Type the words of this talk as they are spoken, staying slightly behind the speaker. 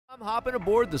I'm hopping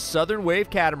aboard the Southern Wave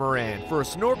Catamaran for a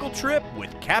snorkel trip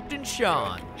with Captain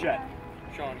Sean. Chet.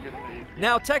 Sean, good to meet you.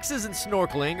 Now, Texas and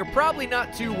snorkeling are probably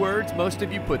not two words most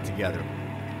of you put together.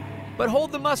 But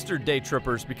hold the mustard, day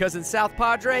trippers, because in South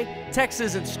Padre,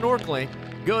 Texas and snorkeling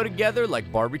go together like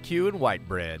barbecue and white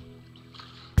bread.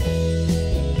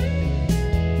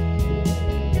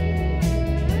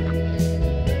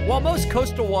 While most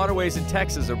coastal waterways in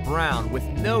Texas are brown with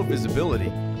no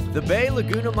visibility, the Bay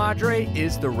Laguna Madre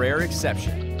is the rare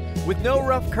exception. With no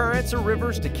rough currents or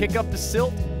rivers to kick up the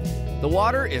silt, the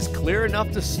water is clear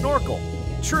enough to snorkel.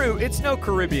 True, it's no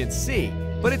Caribbean Sea,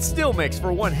 but it still makes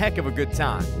for one heck of a good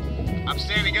time. I'm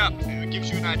standing up. It gives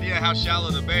you an idea how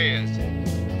shallow the bay is.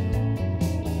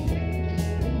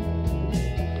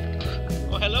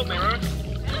 Oh, hello, mirror.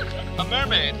 A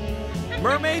mermaid.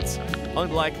 Mermaids?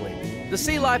 Unlikely. The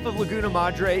sea life of Laguna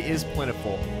Madre is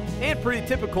plentiful and pretty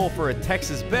typical for a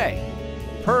Texas bay.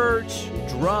 Perch,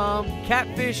 drum,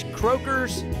 catfish,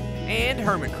 croakers, and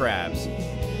hermit crabs.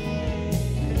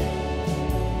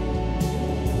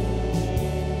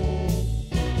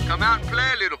 Come out and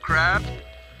play, little crab.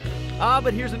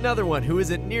 But here's another one who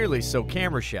isn't nearly so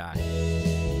camera shy.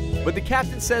 But the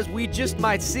captain says we just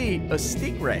might see a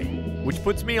stingray, which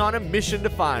puts me on a mission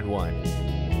to find one.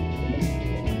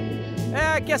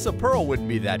 I guess a pearl wouldn't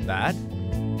be that bad.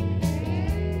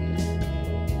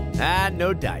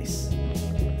 No dice.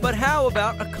 But how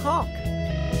about a conch?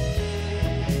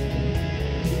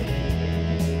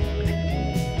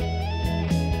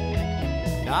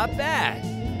 Not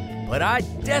bad. But I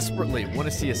desperately want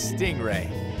to see a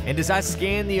stingray. And as I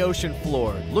scan the ocean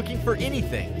floor, looking for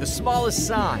anything, the smallest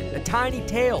sign, a tiny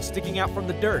tail sticking out from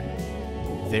the dirt,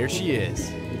 there she is,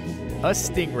 a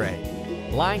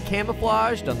stingray, lying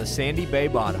camouflaged on the sandy bay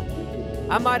bottom.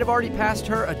 I might have already passed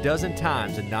her a dozen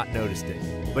times and not noticed it.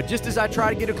 But just as I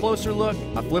try to get a closer look,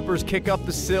 my flippers kick up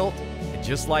the silt, and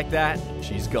just like that,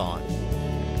 she's gone.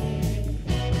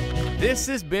 This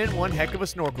has been one heck of a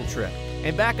snorkel trip.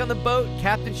 And back on the boat,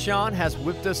 Captain Sean has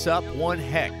whipped us up one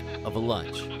heck of a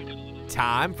lunch.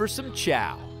 Time for some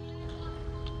chow.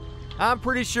 I'm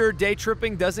pretty sure day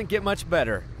tripping doesn't get much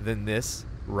better than this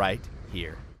right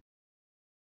here.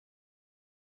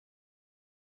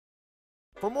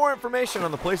 For more information on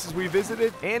the places we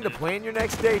visited and to plan your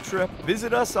next day trip,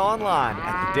 visit us online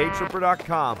at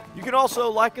thedaytripper.com. You can also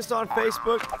like us on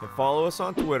Facebook and follow us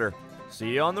on Twitter. See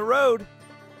you on the road.